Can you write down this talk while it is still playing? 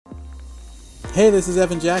Hey, this is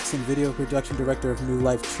Evan Jackson, Video Production Director of New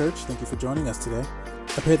Life Church. Thank you for joining us today.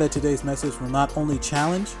 I pray that today's message will not only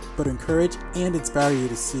challenge, but encourage and inspire you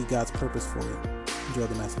to see God's purpose for you. Enjoy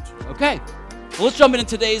the message. Okay, well, let's jump into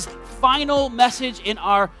today's final message in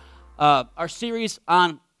our series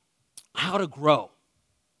on how to grow.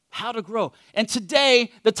 How to grow. And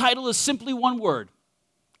today, the title is simply one word: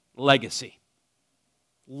 legacy.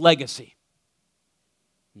 Legacy.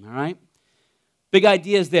 All right? Big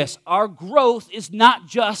idea is this: our growth is not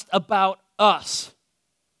just about us.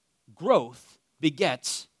 Growth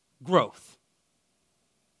begets growth.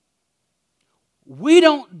 We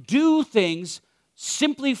don't do things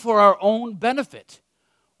simply for our own benefit.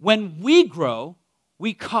 When we grow,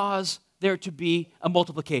 we cause there to be a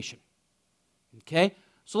multiplication. Okay?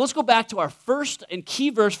 So let's go back to our first and key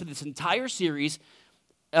verse for this entire series,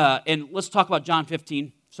 and let's talk about John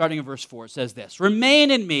 15, starting in verse 4. It says this: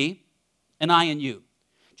 "Remain in me, and I in you.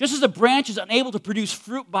 Just as a branch is unable to produce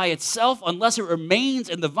fruit by itself unless it remains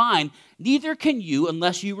in the vine, neither can you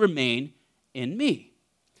unless you remain in me.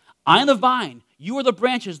 I am the vine, you are the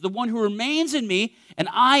branches. The one who remains in me and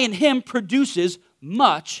I in him produces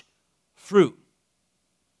much fruit.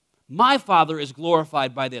 My Father is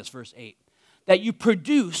glorified by this," verse 8, "that you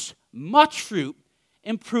produce much fruit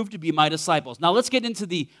and prove to be my disciples." Now let's get into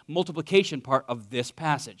the multiplication part of this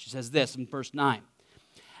passage. It says this in verse 9.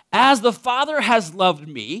 "As the Father has loved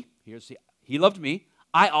me," he loved me,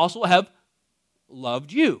 "I also have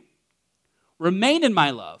loved you. Remain in my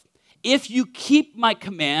love. If you keep my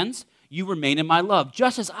commands, you remain in my love,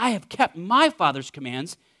 just as I have kept my Father's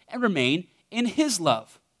commands and remain in his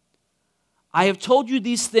love. I have told you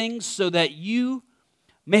these things so that you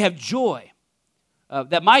may have joy,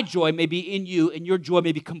 that my joy may be in you and your joy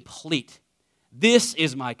may be complete. This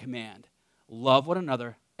is my command: love one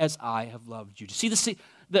another as I have loved you." Do you see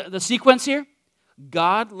the sequence here?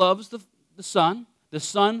 God loves the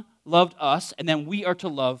Son loved us, and then we are to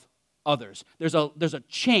love others. There's a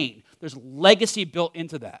chain. There's legacy built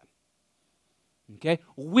into that. Okay?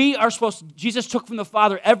 Jesus took from the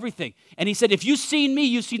Father everything, and he said, if you've seen me,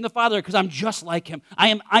 you've seen the Father, because I'm just like him.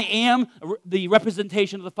 I am the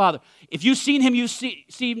representation of the Father. If you've seen him, you've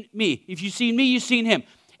seen me. If you've seen me, you've seen him.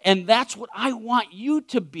 And that's what I want you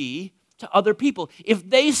to be to other people. If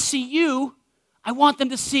they see you, I want them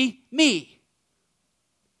to see me.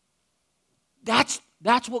 That's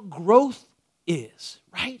what growth is,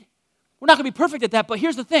 right? We're not going to be perfect at that, but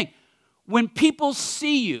here's the thing. When people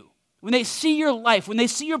see you, when they see your life, when they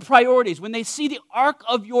see your priorities, when they see the arc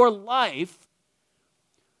of your life,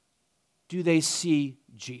 do they see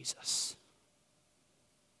Jesus?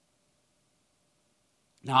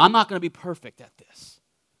 Now, I'm not going to be perfect at this,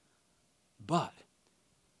 but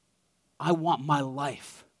I want my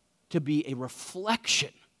life to be a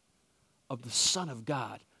reflection of the Son of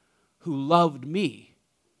God who loved me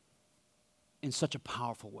in such a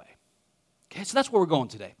powerful way. Okay, so that's where we're going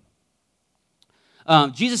today.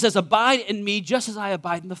 Jesus says, "Abide in me just as I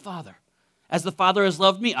abide in the Father. As the Father has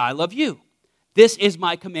loved me, I love you. This is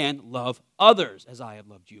my command: love others as I have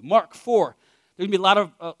loved you." Mark 4. There's going to be a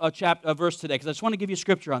lot of verse today because I just want to give you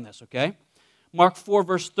scripture on this, okay? Mark 4,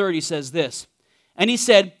 verse 30 says this: "And he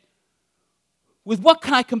said, with what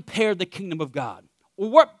can I compare the kingdom of God? Or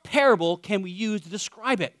what parable can we use to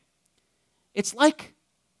describe it? It's like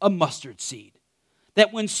a mustard seed,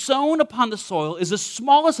 that when sown upon the soil is the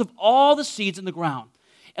smallest of all the seeds in the ground.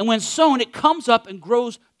 And when sown, it comes up and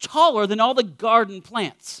grows taller than all the garden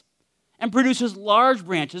plants and produces large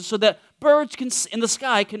branches so that birds in the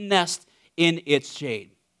sky can nest in its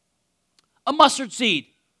shade." A mustard seed.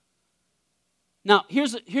 Now,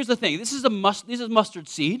 here's the thing. This is mustard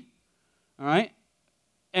seed. All right?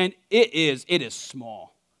 And it is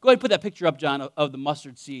small. Go ahead and put that picture up, John, of the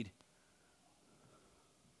mustard seed.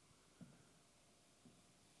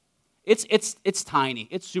 It's tiny.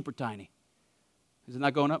 It's super tiny. Is it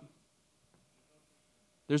not going up?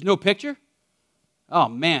 There's no picture? Oh,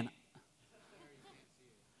 man.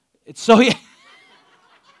 It's so... Yeah.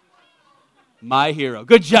 My hero.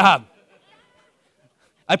 Good job.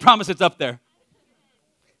 I promise it's up there.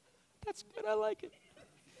 That's good. I like it.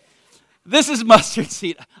 This is mustard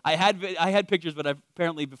seed. I had pictures, but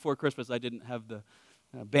apparently before Christmas I didn't have the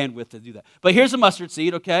bandwidth to do that. But here's a mustard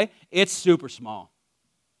seed, okay? It's super small.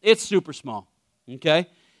 It's super small, okay?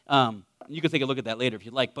 You can take a look at that later if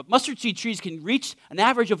you'd like. But mustard seed trees can reach an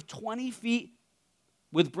average of 20 feet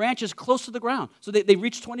with branches close to the ground. So they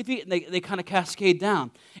reach 20 feet and they kind of cascade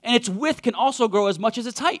down. And its width can also grow as much as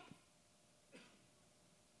its height.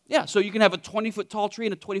 Yeah, so you can have a 20-foot tall tree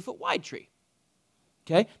and a 20-foot wide tree.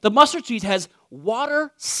 Okay? The mustard seed has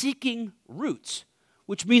water-seeking roots,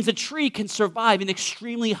 which means a tree can survive in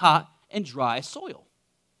extremely hot and dry soil.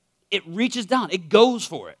 It reaches down. It goes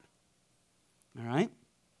for it. All right?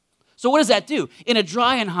 So what does that do? In a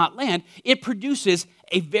dry and hot land, it produces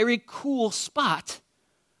a very cool spot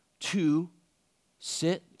to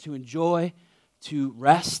sit, to enjoy, to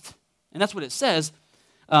rest. And that's what it says.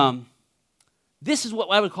 This is what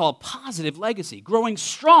I would call a positive legacy, growing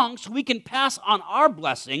strong so we can pass on our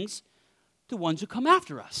blessings to ones who come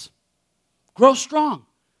after us. Grow strong,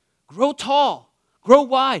 grow tall, grow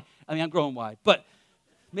wide. I mean, I'm growing wide, but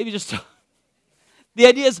maybe just the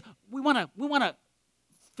idea is we want to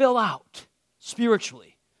fill out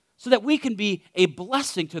spiritually so that we can be a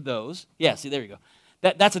blessing to those. Yeah, see, there you go.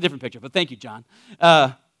 That's a different picture, but thank you, John.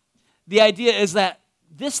 The idea is that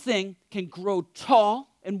this thing can grow tall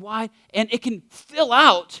and wide, and it can fill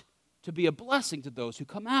out to be a blessing to those who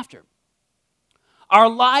come after. Our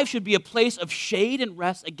lives should be a place of shade and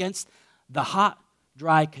rest against the hot,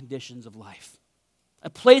 dry conditions of life. A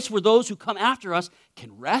place where those who come after us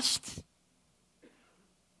can rest,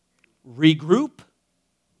 regroup,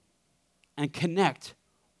 and connect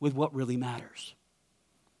with what really matters.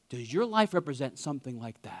 Does your life represent something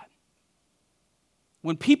like that?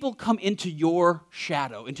 When people come into your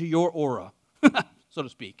shadow, into your aura, so to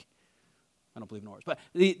speak, I don't believe in auras, but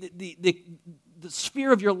the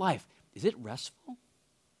sphere of your life, is it restful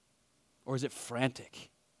or is it frantic?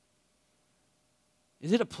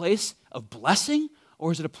 Is it a place of blessing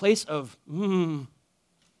or is it a place of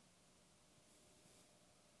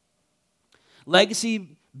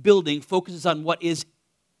Legacy building focuses on what is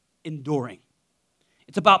enduring.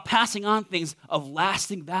 It's about passing on things of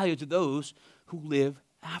lasting value to those who live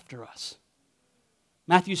after us.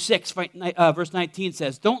 Matthew 6, verse 19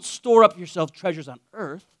 says, "Don't store up yourselves treasures on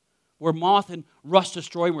earth, where moth and rust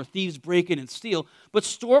destroy, and where thieves break in and steal, but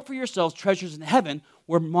store up for yourselves treasures in heaven,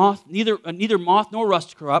 where neither moth nor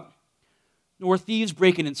rust corrupt, nor thieves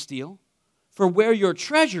break in and steal. For where your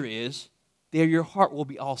treasure is, there your heart will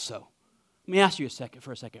be also." Let me ask you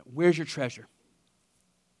for a second. Where's your treasure?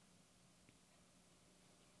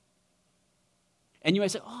 And you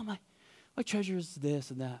might say, "Oh, my treasure is this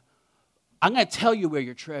and that." I'm going to tell you where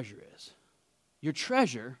your treasure is. Your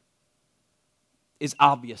treasure is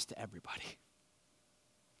obvious to everybody.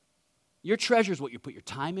 Your treasure is what you put your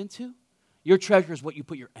time into. Your treasure is what you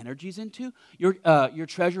put your energies into. Your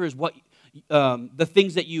treasure is what the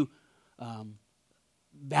things that you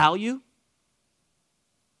value.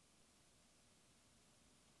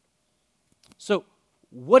 So,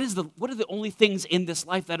 what are the only things in this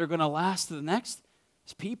life that are going to last to the next?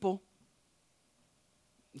 It's people.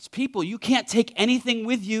 It's people. You can't take anything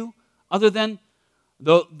with you other than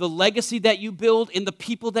the legacy that you build in the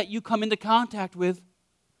people that you come into contact with.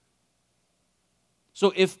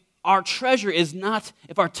 So if our treasure is not,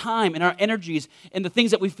 if our time and our energies and the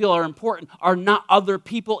things that we feel are important are not other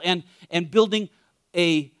people and building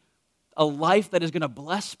a life that is going to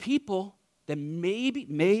bless people, then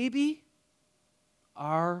maybe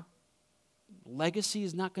our legacy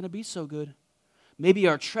is not going to be so good. Maybe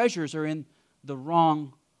our treasures are in the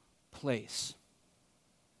wrong place.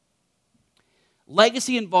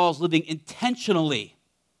 Legacy involves living intentionally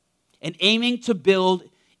and aiming to build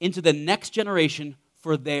into the next generation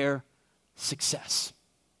for their success.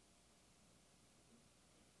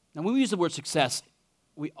 Now, when we use the word success,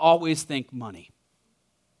 we always think money.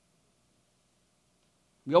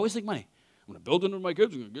 We always think money. I'm going to build into my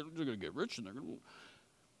kids, they're going to get rich, and they're going to...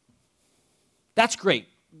 That's great.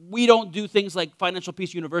 We don't do things like Financial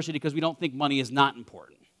Peace University because we don't think money is not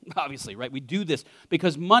important. Obviously, right? We do this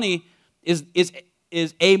because money is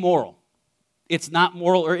amoral. It's not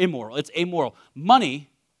moral or immoral. It's amoral. Money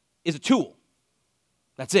is a tool.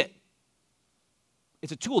 That's it.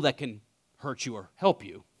 It's a tool that can hurt you or help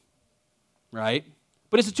you, right?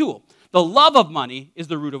 But it's a tool. The love of money is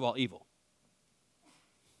the root of all evil.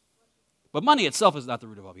 But money itself is not the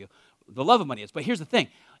root of all evil. The love of money is. But here's the thing.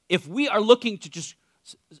 If we are looking to just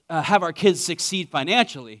have our kids succeed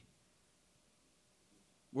financially,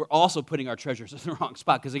 we're also putting our treasures in the wrong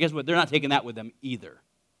spot because guess what? They're not taking that with them either.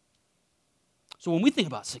 So when we think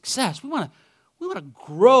about success, we want to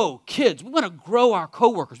grow kids. We want to grow our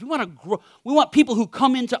coworkers. We want people who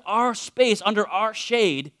come into our space under our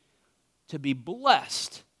shade to be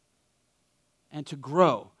blessed and to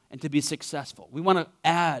grow and to be successful. We want to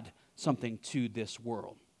add something to this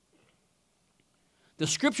world. The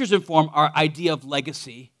scriptures inform our idea of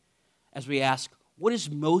legacy as we ask, what is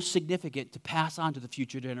most significant to pass on to the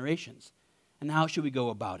future generations? And how should we go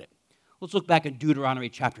about it? Let's look back at Deuteronomy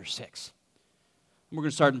chapter 6. And we're going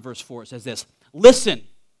to start in verse 4. It says this, "Listen,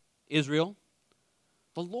 Israel,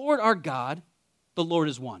 the Lord our God, the Lord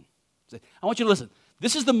is one." I want you to listen.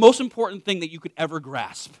 This is the most important thing that you could ever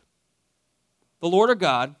grasp. the Lord our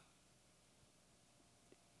God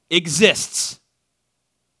exists,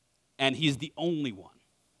 and he's the only one.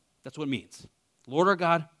 That's what it means. Lord our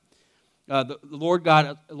God, the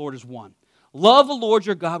Lord is one. Love the Lord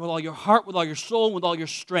your God with all your heart, with all your soul, and with all your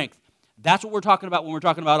strength. That's what we're talking about when we're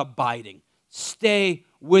talking about abiding. Stay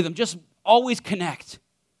with him. Just always connect.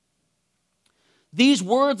 These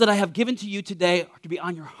words that I have given to you today are to be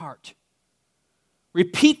on your heart.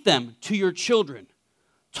 Repeat them to your children.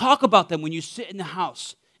 Talk about them when you sit in the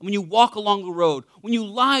house, and when you walk along the road, when you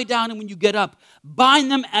lie down and when you get up.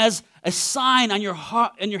 Bind them as a sign on your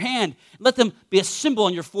heart and your hand. Let them be a symbol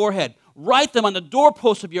on your forehead. Write them on the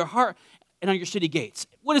doorposts of your heart and on your city gates.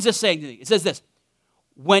 What is this saying to me? It says this: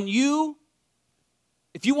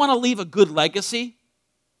 if you want to leave a good legacy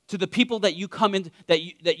to the people that you come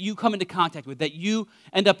into contact with, that you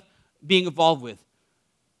end up being involved with,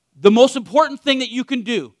 the most important thing that you can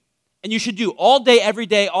do, and you should do all day, every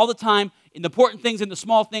day, all the time, in the important things and the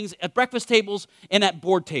small things, at breakfast tables and at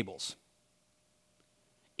board tables,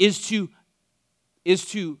 is to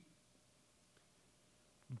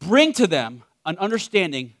bring to them an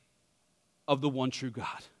understanding of the one true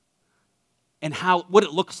God and what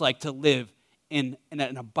it looks like to live in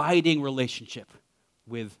an abiding relationship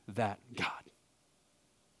with that God.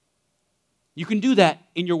 You can do that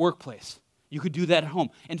in your workplace. You could do that at home.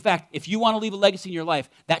 In fact, if you want to leave a legacy in your life,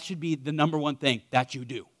 that should be the number one thing that you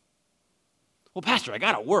do. Well, Pastor, I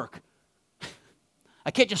got to work.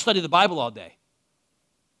 I can't just study the Bible all day.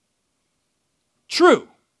 True.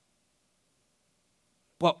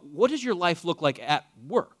 But what does your life look like at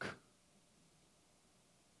work?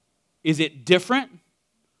 Is it different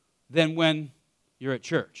than when you're at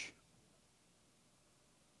church?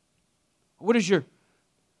 What is your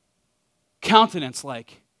countenance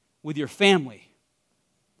like with your family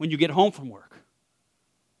when you get home from work?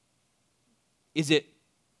 Is it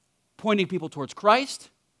pointing people towards Christ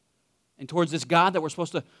and towards this God that we're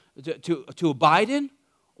supposed to abide in?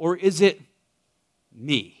 Or is it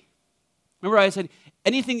me? Remember I said,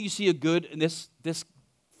 anything you see a good in this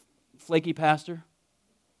flaky pastor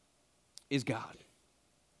is God.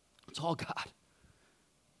 It's all God.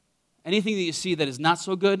 Anything that you see that is not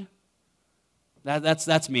so good,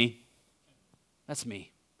 that's me. That's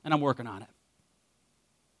me. And I'm working on it.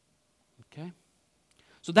 Okay?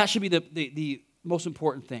 So that should be the most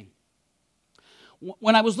important thing.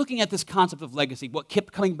 When I was looking at this concept of legacy, what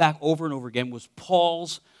kept coming back over and over again was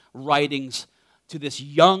Paul's writings to this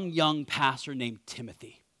young pastor named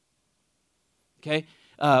Timothy. Okay?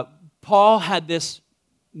 Paul had this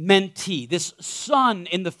mentee, this son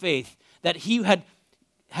in the faith that he had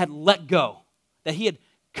let go, that he had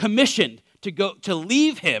commissioned to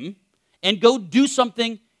leave him and go do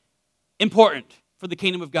something important for the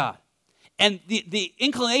kingdom of God. And the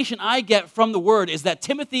inclination I get from the word is that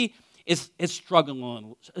Timothy is struggling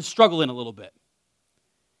a little bit.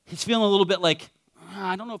 He's feeling a little bit like,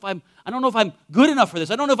 I don't know if I'm good enough for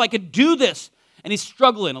this. I don't know if I could do this. And he's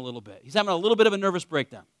struggling a little bit. He's having a little bit of a nervous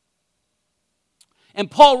breakdown. And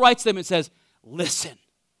Paul writes them and says, listen,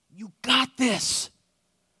 you got this.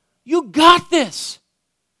 You got this.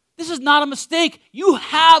 This is not a mistake. You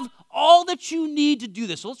have all that you need to do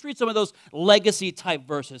this. So let's read some of those legacy-type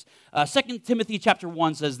verses. 2 Timothy chapter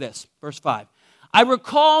 1 says this, verse 5. I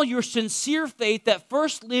recall your sincere faith that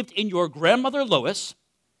first lived in your grandmother Lois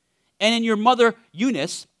and in your mother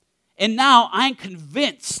Eunice, and now I am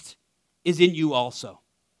convinced is in you also.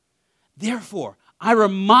 Therefore, I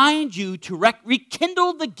remind you to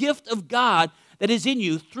rekindle the gift of God that is in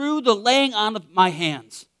you through the laying on of my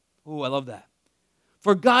hands. Oh, I love that.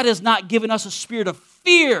 For God has not given us a spirit of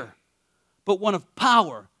fear, but one of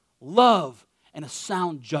power, love, and a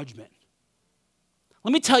sound judgment.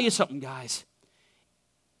 Let me tell you something, guys.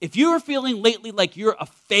 If you are feeling lately like you're a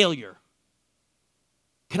failure,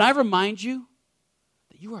 can I remind you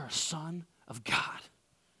that you are a son of God?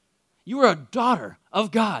 You are a daughter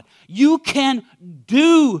of God. You can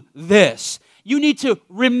do this. You need to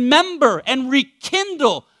remember and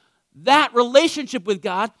rekindle that relationship with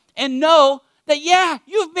God and know that, yeah,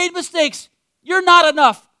 you've made mistakes. You're not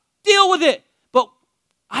enough. Deal with it. But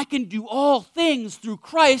I can do all things through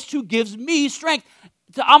Christ who gives me strength.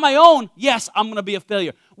 On my own, yes, I'm going to be a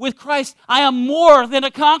failure. With Christ, I am more than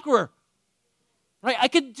a conqueror. Right? I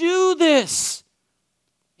can do this.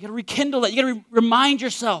 You got to rekindle that. You got to remind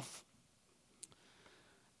yourself.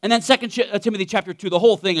 And then 2 Timothy chapter 2, the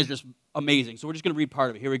whole thing is just amazing. So we're just going to read part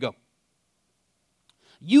of it. Here we go.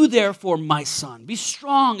 You therefore, my son, be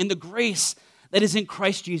strong in the grace that is in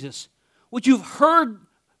Christ Jesus, which you've heard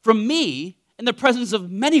from me in the presence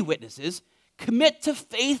of many witnesses. Commit to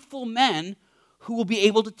faithful men who will be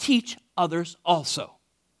able to teach others also.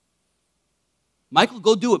 Michael,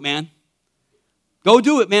 go do it, man. Go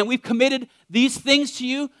do it, man. We've committed these things to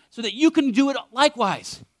you so that you can do it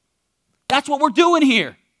likewise. That's what we're doing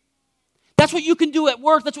here. That's what you can do at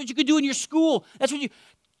work. That's what you can do in your school.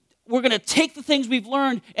 We're going to take the things we've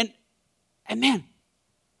learned and man,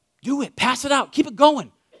 do it. Pass it out. Keep it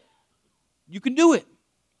going. You can do it.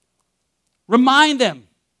 Remind them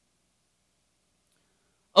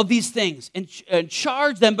of these things and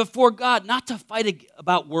charge them before God not to fight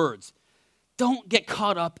about words. Don't get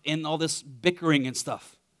caught up in all this bickering and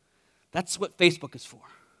stuff. That's what Facebook is for.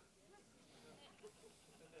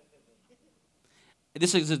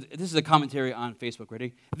 This is a commentary on Facebook.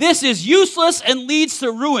 Ready? This is useless and leads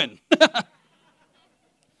to ruin.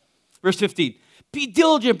 Verse 15. Be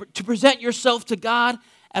diligent to present yourself to God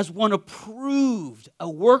as one approved, a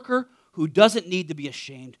worker who doesn't need to be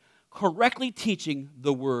ashamed, correctly teaching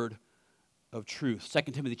the word of truth.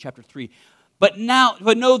 2 Timothy chapter 3. But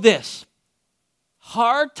know this.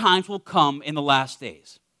 Hard times will come in the last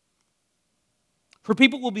days. For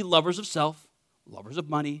people will be lovers of self, lovers of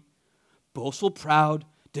money, boastful, proud,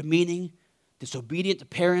 demeaning, disobedient to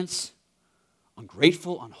parents,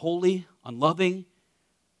 ungrateful, unholy, unloving,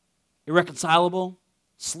 irreconcilable,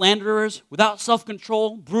 slanderers, without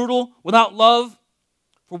self-control, brutal, without love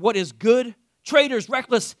for what is good, traitors,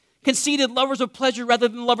 reckless, conceited, lovers of pleasure rather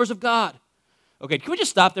than lovers of God. Okay, can we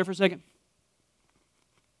just stop there for a second?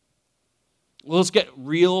 Well, let's get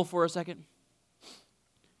real for a second.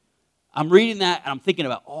 I'm reading that and I'm thinking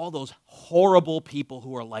about all those horrible people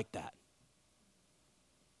who are like that.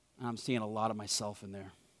 And I'm seeing a lot of myself in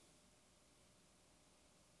there.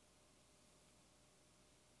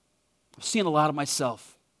 I'm seeing a lot of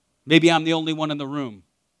myself. Maybe I'm the only one in the room.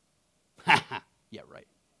 Yeah, right.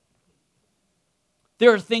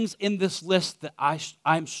 There are things in this list that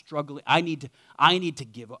I'm struggling. I need to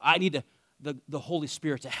give. I need the Holy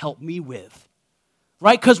Spirit to help me with.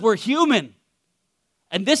 Right? Because we're human.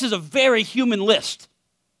 And this is a very human list.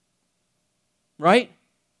 Right?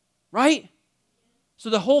 Right? So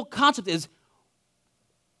the whole concept is,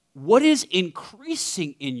 what is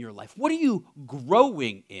increasing in your life? What are you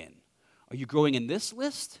growing in? Are you growing in this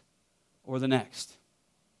list or the next?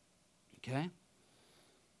 Okay?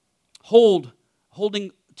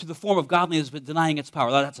 Holding to the form of godliness but denying its power.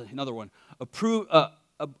 That's another one.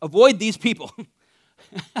 Avoid these people.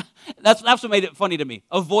 That's what made it funny to me.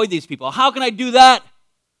 Avoid these people. How can I do that?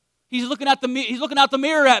 He's looking out the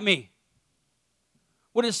mirror at me.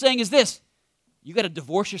 What it's saying is this. You got to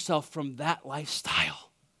divorce yourself from that lifestyle.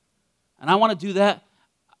 And I want to do that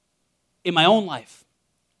in my own life.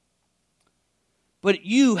 But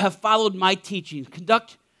you have followed my teaching. I'm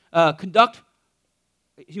going to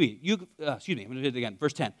do it again.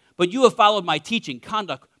 Verse 10. But you have followed my teaching,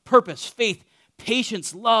 conduct, purpose, faith,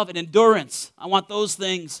 patience, love, and endurance. I want those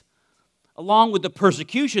things, along with the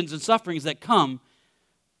persecutions and sufferings that came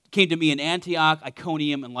to me in Antioch,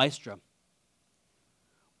 Iconium, and Lystra.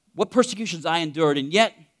 What persecutions I endured, and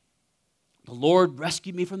yet the Lord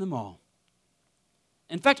rescued me from them all.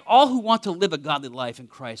 In fact, all who want to live a godly life in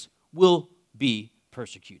Christ will be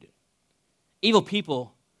persecuted. Evil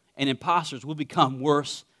people and impostors will become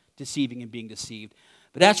worse, deceiving and being deceived.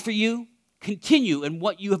 But as for you, continue in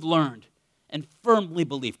what you have learned and firmly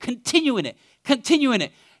believe. Continue in it. Continue in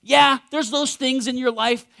it. Yeah, there's those things in your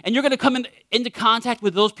life, and you're going to come into contact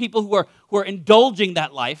with those people who are indulging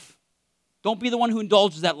that life. Don't be the one who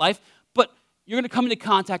indulges that life, but you're going to come into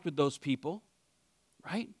contact with those people,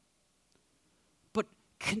 right? But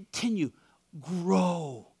continue,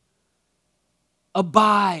 grow,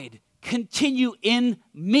 abide, continue in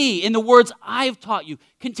me, in the words I've taught you.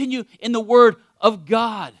 Continue in the word of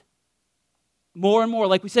God. More and more,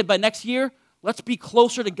 like we said, by next year, let's be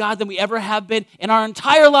closer to God than we ever have been in our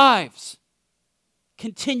entire lives.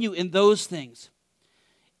 Continue in those things,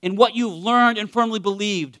 in what you've learned and firmly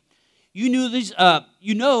believed. You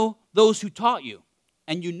know those who taught you,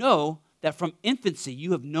 and you know that from infancy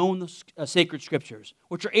you have known the sacred scriptures,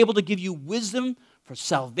 which are able to give you wisdom for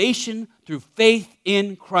salvation through faith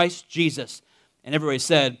in Christ Jesus. And everybody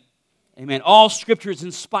said, amen. All scripture is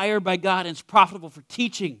inspired by God and is profitable for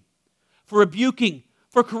teaching, for rebuking,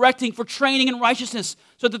 for correcting, for training in righteousness,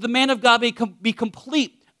 so that the man of God may be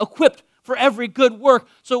complete, equipped for every good work.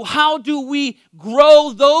 So how do we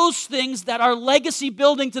grow those things that are legacy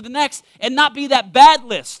building to the next and not be that bad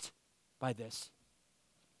list by this?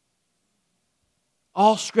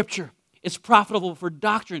 All scripture is profitable for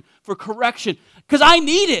doctrine, for correction, because I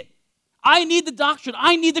need it. I need the doctrine.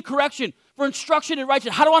 I need the correction for instruction in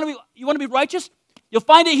righteousness. How do you want to be righteous? You'll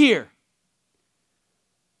find it here.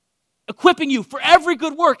 Equipping you for every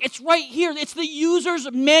good work. It's right here. It's the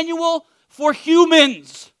user's manual for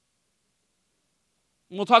humans.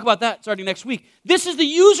 And we'll talk about that starting next week. This is the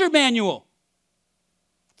user manual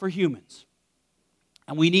for humans.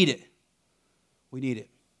 And we need it. We need it.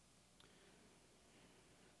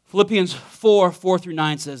 Philippians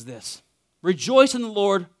 4:4-9 says this. Rejoice in the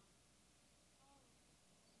Lord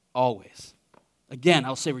always. Again,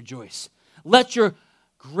 I'll say rejoice. Let your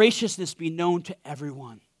graciousness be known to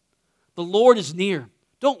everyone. The Lord is near.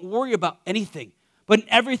 Don't worry about anything, but in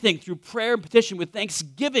everything, through prayer and petition with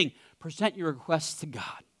thanksgiving, present your requests to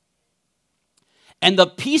God. And the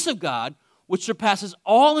peace of God, which surpasses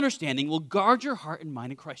all understanding, will guard your heart and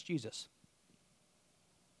mind in Christ Jesus.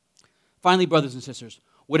 Finally, brothers and sisters,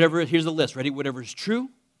 here's the list, ready? Whatever is true,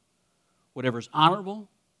 whatever is honorable,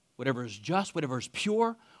 whatever is just, whatever is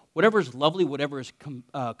pure, whatever is lovely, whatever is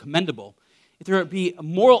commendable, if there be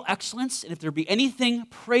moral excellence, and if there be anything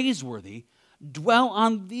praiseworthy, dwell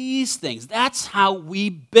on these things. That's how we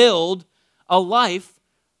build a life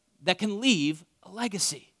that can leave a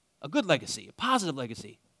legacy, a good legacy, a positive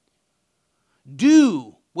legacy.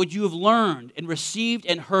 Do what you have learned and received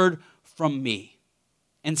and heard from me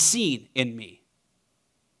and seen in me,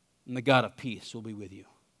 and the God of peace will be with you.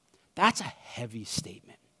 That's a heavy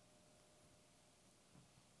statement.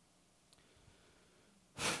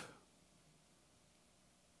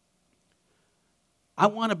 I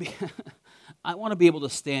want to be able to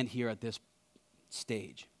stand here at this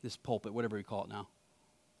stage, this pulpit, whatever we call it now.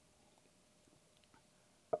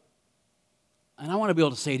 And I want to be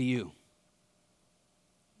able to say to you,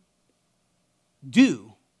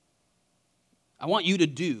 I want you to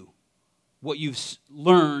do what you've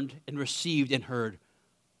learned and received and heard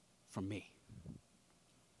from me.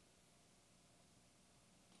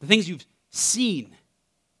 The things you've seen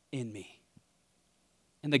in me.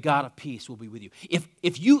 And the God of peace will be with you.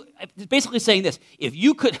 If you, basically saying this, if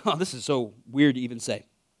you could, this is so weird to even say.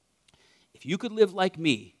 If you could live like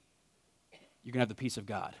me, you're going to have the peace of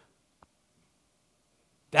God.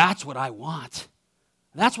 That's what I want.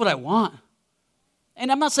 That's what I want.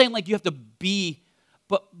 And I'm not saying like you have to be,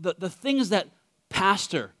 but the things that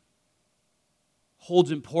pastor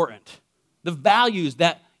holds important, the values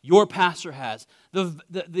that your pastor has,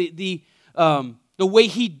 the way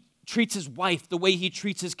he treats his wife, the way he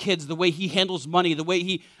treats his kids, the way he handles money, the way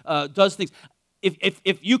he does things.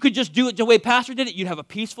 If you could just do it the way pastor did it, you'd have a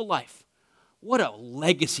peaceful life. What a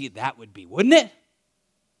legacy that would be, wouldn't it?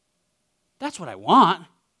 That's what I want.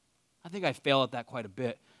 I think I fail at that quite a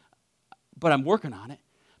bit, but I'm working on it.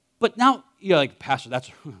 But now, you're like, Pastor, that's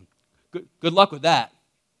good luck with that.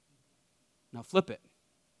 Now flip it.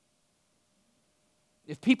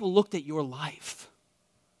 If people looked at your life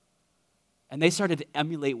and they started to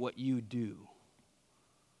emulate what you do,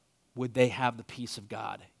 would they have the peace of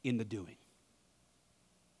God in the doing?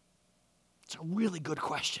 It's a really good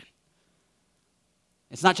question.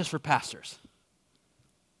 It's not just for pastors.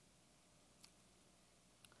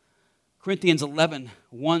 Corinthians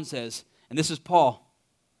 11:1 says, and this is Paul,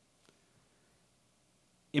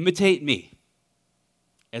 imitate me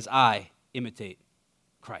as I imitate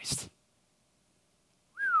Christ.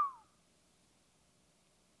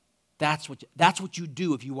 That's what you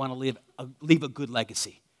do if you want to leave a good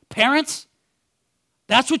legacy. Parents,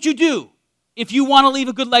 that's what you do if you want to leave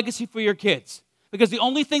a good legacy for your kids. Because the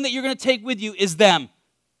only thing that you're going to take with you is them.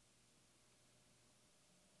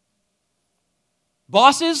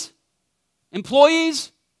 Bosses,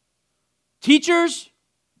 employees, teachers,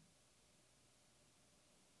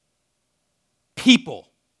 people.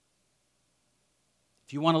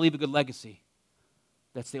 If you want to leave a good legacy,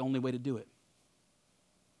 that's the only way to do it.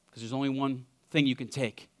 Because there's only one thing you can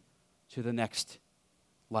take to the next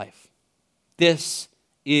life. This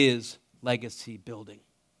is legacy building.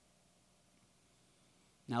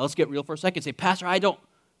 Now let's get real for a second. Say, Pastor, I don't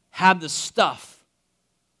have the stuff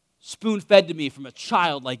spoon-fed to me from a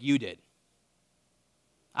child like you did.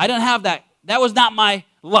 I didn't have that. That was not my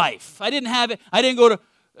life. I didn't have it. I didn't go to,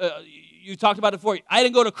 you talked about it before, I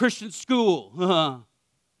didn't go to Christian school.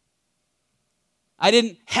 I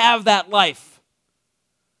didn't have that life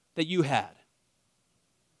that you had.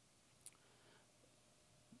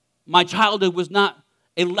 My childhood was not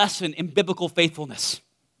a lesson in biblical faithfulness.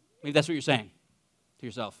 Maybe that's what you're saying to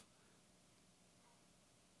yourself.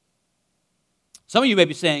 Some of you may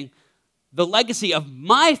be saying, the legacy of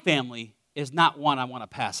my family is not one I want to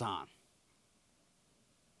pass on.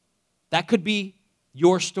 That could be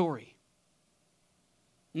your story.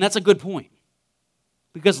 And that's a good point.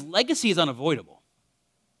 Because legacy is unavoidable.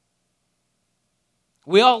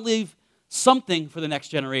 We all leave something for the next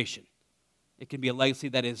generation. It can be a legacy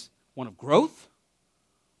that is one of growth,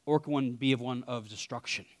 or it can be one of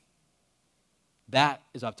destruction. That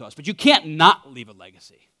is up to us. But you can't not leave a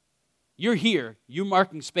legacy. You're here. You're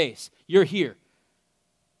marking space. You're here.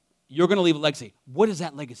 You're going to leave a legacy. What is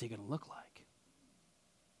that legacy going to look like?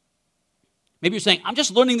 Maybe you're saying, I'm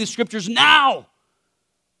just learning these scriptures now.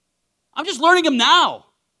 I'm just learning them now.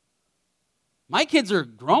 My kids are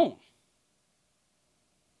grown.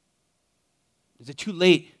 Is it too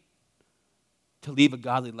late to leave a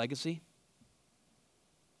godly legacy?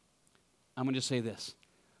 I'm going to just say this.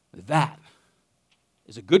 That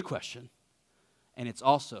is a good question, and it's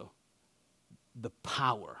also the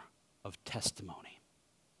power of testimony.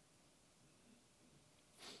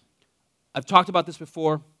 I've talked about this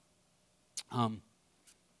before, and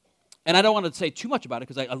I don't want to say too much about it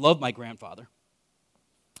because I love my grandfather.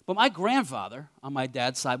 But my grandfather on my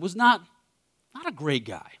dad's side was not a great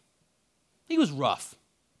guy. He was rough.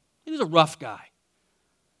 He was a rough guy.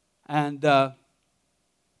 And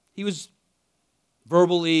he was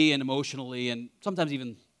verbally and emotionally and sometimes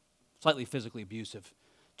even slightly physically abusive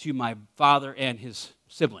to my father and his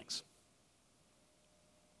siblings.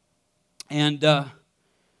 And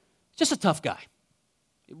just a tough guy.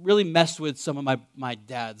 It really messed with some of my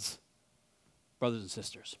dad's brothers and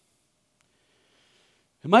sisters.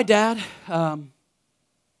 And my dad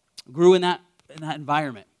grew in that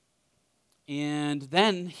environment. And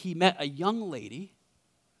then he met a young lady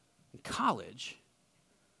in college.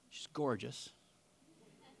 She's gorgeous.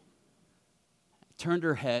 Turned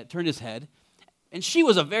his head, and she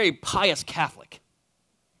was a very pious Catholic.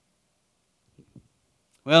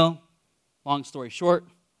 Well, long story short,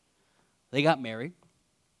 they got married,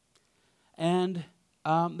 and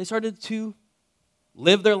they started to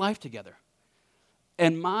live their life together.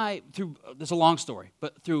 And this is a long story,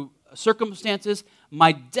 but through circumstances,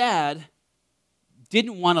 my dad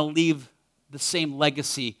didn't want to leave the same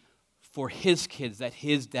legacy for his kids that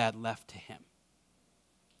his dad left to him.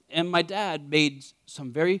 And my dad made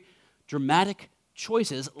some very dramatic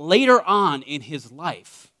choices later on in his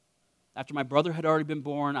life, after my brother had already been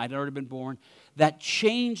born, I'd already been born, that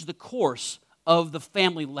changed the course of the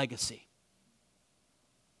family legacy.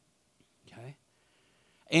 Okay?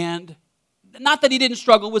 And not that he didn't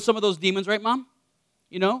struggle with some of those demons, right, Mom?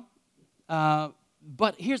 You know?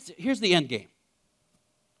 But here's the end game.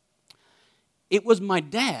 It was my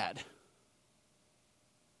dad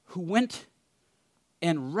who went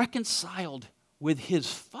and reconciled with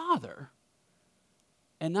his father,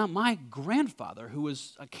 and now my grandfather, who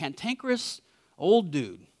was a cantankerous old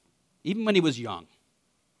dude, even when he was young,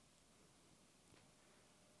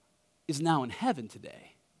 is now in heaven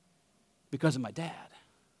today because of my dad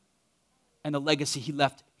and the legacy he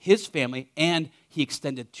left his family and he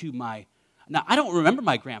extended to my... Now, I don't remember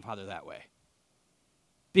my grandfather that way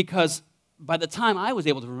because by the time I was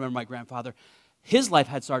able to remember my grandfather, his life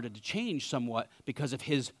had started to change somewhat because of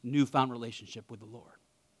his newfound relationship with the Lord.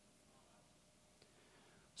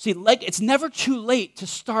 See, it's never too late to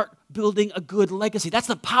start building a good legacy. That's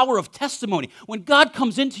the power of testimony. When God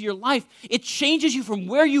comes into your life, it changes you from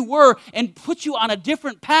where you were and puts you on a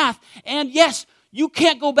different path. And yes, you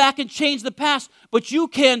can't go back and change the past, but you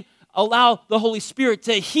can allow the Holy Spirit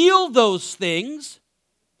to heal those things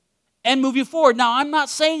and move you forward. Now, I'm not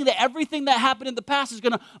saying that everything that happened in the past is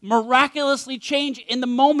going to miraculously change in the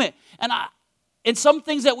moment. And some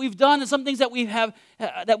things that we've done and some things that we have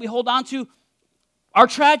that we hold on to are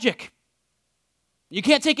tragic. You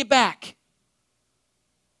can't take it back.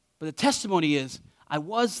 But the testimony is, I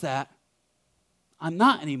was that, I'm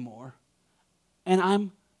not anymore, and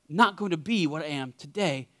I'm not going to be what I am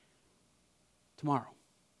today, tomorrow.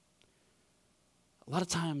 A lot of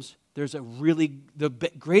times, there's the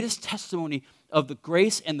greatest testimony of the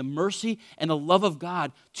grace and the mercy and the love of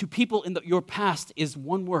God to people in your past is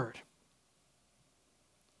one word.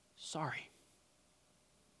 Sorry.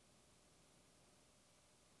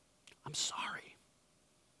 I'm sorry.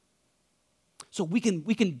 So we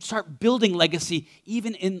can start building legacy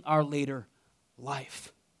even in our later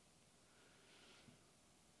life.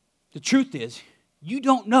 The truth is, you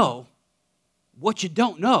don't know what you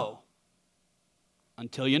don't know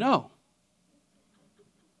until you know.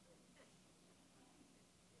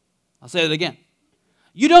 I'll say it again.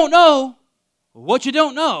 You don't know what you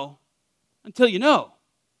don't know until you know.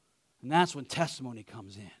 And that's when testimony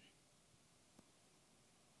comes in.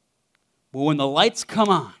 But when the lights come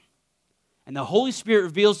on and the Holy Spirit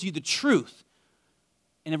reveals to you the truth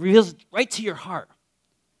and it reveals it right to your heart,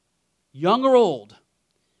 young or old,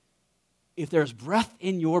 if there's breath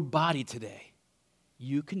in your body today,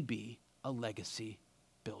 you can be a legacy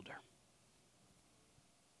builder.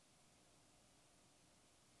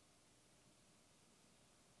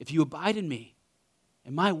 If you abide in me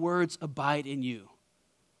and my words abide in you,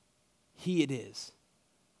 he it is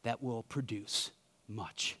that will produce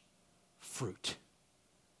much fruit.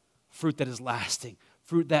 Fruit that is lasting.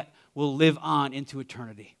 Fruit that will live on into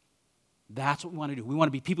eternity. That's what we want to do. We want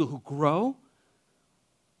to be people who grow,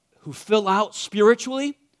 who fill out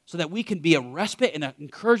spiritually, so that we can be a respite and an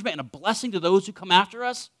encouragement and a blessing to those who come after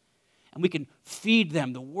us, and we can feed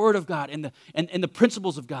them the Word of God and the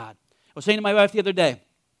principles of God. I was saying to my wife the other day, it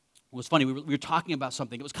was funny, we were talking about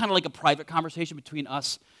something. It was kind of like a private conversation between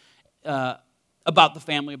us about the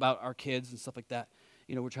family, about our kids and stuff like that.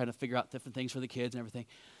 You know, we're trying to figure out different things for the kids and everything.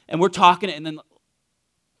 And we're talking, and then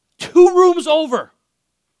 2 rooms over,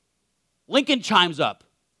 Lincoln chimes up.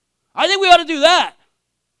 I think we ought to do that.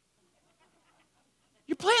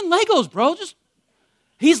 You're playing Legos, bro.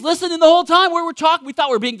 He's listening the whole time where we're talking. We thought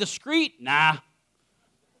we were being discreet. Nah.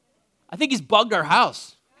 I think he's bugged our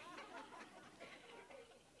house.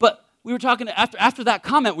 But we were talking, after that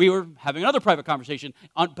comment, we were having another private conversation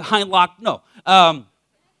behind locked, no. We're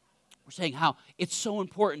saying how it's so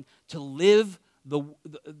important to live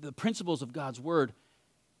the principles of God's Word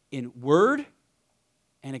in word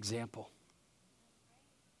and example.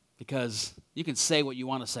 Because you can say what you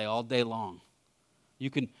want to say all day long. You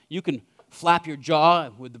can flap your jaw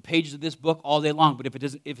with the pages of this book all day long, but if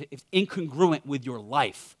it's incongruent with your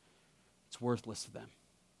life, it's worthless to them.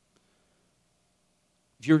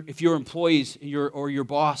 If your employees or your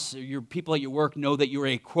boss or your people at your work know that you're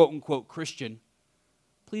a quote-unquote Christian,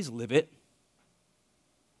 please live it.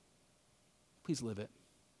 Please live it.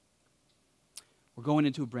 We're going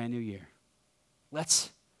into a brand new year.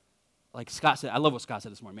 Let's, like Scott said, I love what Scott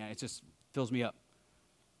said this morning, man. It just fills me up.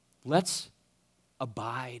 Let's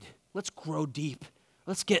abide. Let's grow deep.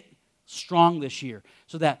 Let's get strong this year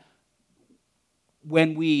so that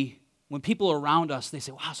when people are around us, they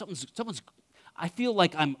say, wow, someone's I feel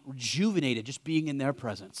like I'm rejuvenated just being in their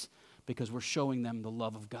presence because we're showing them the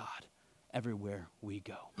love of God everywhere we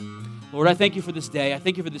go. Lord, I thank you for this day. I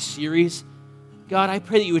thank you for this series. God, I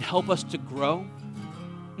pray that you would help us to grow,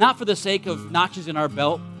 not for the sake of notches in our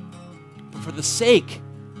belt, but for the sake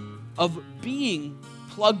of being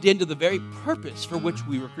plugged into the very purpose for which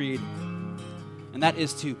we were created. And that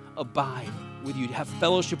is to abide with you, to have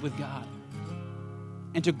fellowship with God,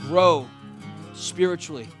 and to grow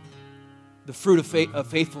spiritually the fruit of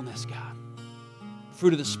faithfulness, God, the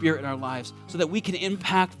fruit of the Spirit in our lives, so that we can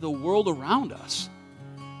impact the world around us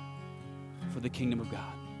for the kingdom of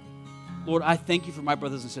God. Lord, I thank you for my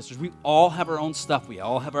brothers and sisters. We all have our own stuff. We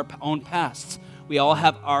all have our own pasts. We all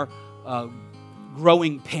have our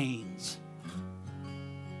growing pains.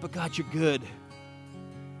 But God, you're good. You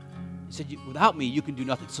said, without me, you can do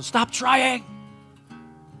nothing. So stop trying.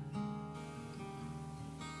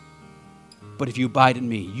 But if you abide in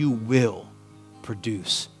me, you will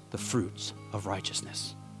produce the fruits of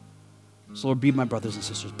righteousness. So Lord, be my brothers and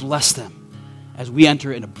sisters. Bless them as we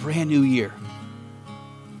enter in a brand new year.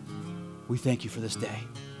 We thank you for this day.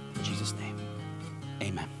 In Jesus' name,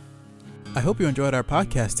 amen. I hope you enjoyed our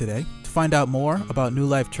podcast today. To find out more about New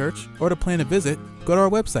Life Church or to plan a visit, go to our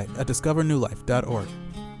website at discovernewlife.org.